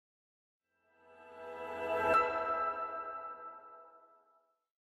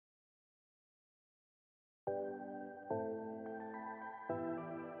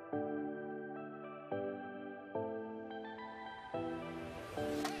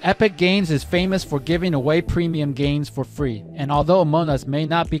Epic Games is famous for giving away premium games for free, and although Among Us may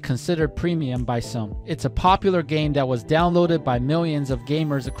not be considered premium by some, it's a popular game that was downloaded by millions of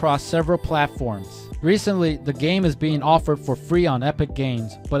gamers across several platforms. Recently, the game is being offered for free on Epic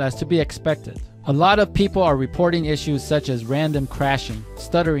Games, but as to be expected. A lot of people are reporting issues such as random crashing,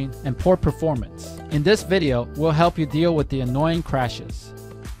 stuttering, and poor performance. In this video, we'll help you deal with the annoying crashes.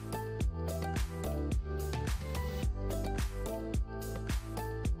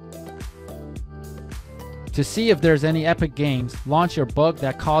 To see if there's any Epic Games, launch your bug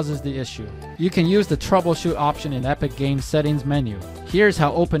that causes the issue. You can use the troubleshoot option in Epic Games settings menu. Here's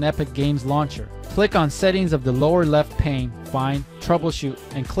how open Epic Games Launcher. Click on settings of the lower left pane, find troubleshoot,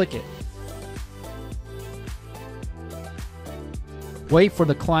 and click it. Wait for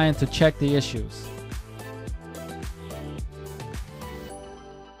the client to check the issues.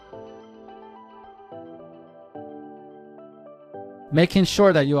 Making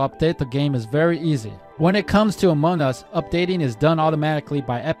sure that you update the game is very easy. When it comes to Among Us, updating is done automatically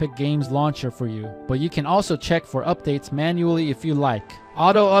by Epic Games Launcher for you, but you can also check for updates manually if you like.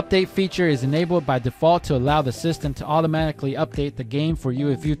 Auto update feature is enabled by default to allow the system to automatically update the game for you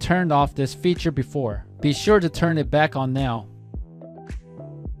if you turned off this feature before. Be sure to turn it back on now.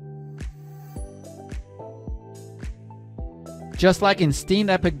 Just like in Steam,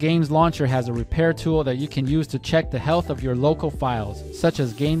 Epic Games Launcher has a repair tool that you can use to check the health of your local files, such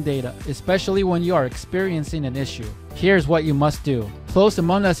as game data, especially when you are experiencing an issue. Here's what you must do. Close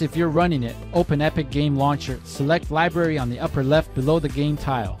Among Us if you're running it. Open Epic Game Launcher, select Library on the upper left below the game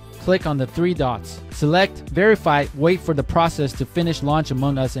tile. Click on the three dots. Select Verify, wait for the process to finish launch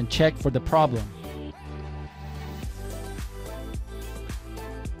Among Us and check for the problem.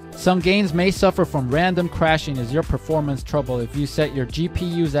 Some games may suffer from random crashing as your performance trouble if you set your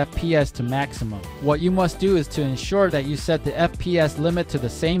GPU's FPS to maximum. What you must do is to ensure that you set the FPS limit to the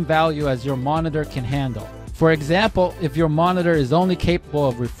same value as your monitor can handle. For example, if your monitor is only capable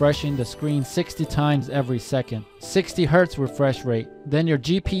of refreshing the screen 60 times every second, 60 Hz refresh rate, then your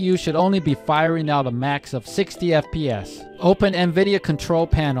GPU should only be firing out a max of 60 FPS. Open NVIDIA Control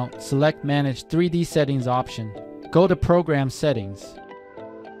Panel, select Manage 3D Settings option. Go to Program Settings.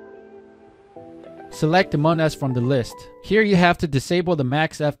 Select Among Us from the list. Here you have to disable the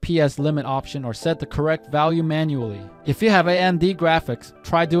max FPS limit option or set the correct value manually. If you have AMD graphics,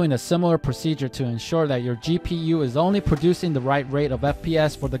 try doing a similar procedure to ensure that your GPU is only producing the right rate of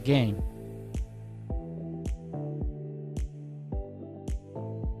FPS for the game.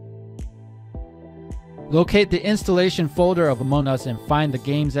 Locate the installation folder of Among Us and find the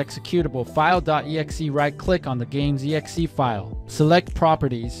game's executable file.exe. Right-click on the game's exe file. Select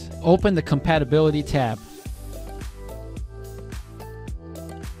Properties. Open the Compatibility tab.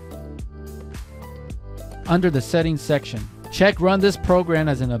 Under the Settings section, check Run this program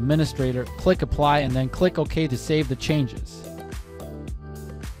as an administrator, click Apply, and then click OK to save the changes.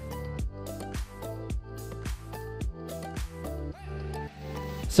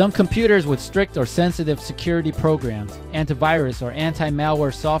 Some computers with strict or sensitive security programs, antivirus or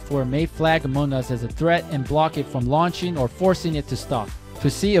anti-malware software may flag Among Us as a threat and block it from launching or forcing it to stop. To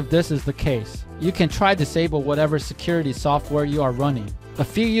see if this is the case, you can try disable whatever security software you are running. A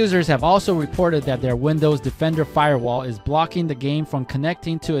few users have also reported that their Windows Defender firewall is blocking the game from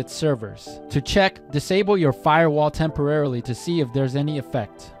connecting to its servers. To check, disable your firewall temporarily to see if there's any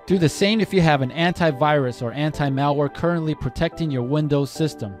effect. Do the same if you have an antivirus or anti-malware currently protecting your Windows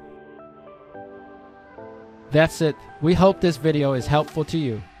system. That's it. We hope this video is helpful to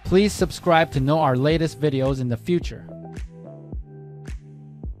you. Please subscribe to know our latest videos in the future.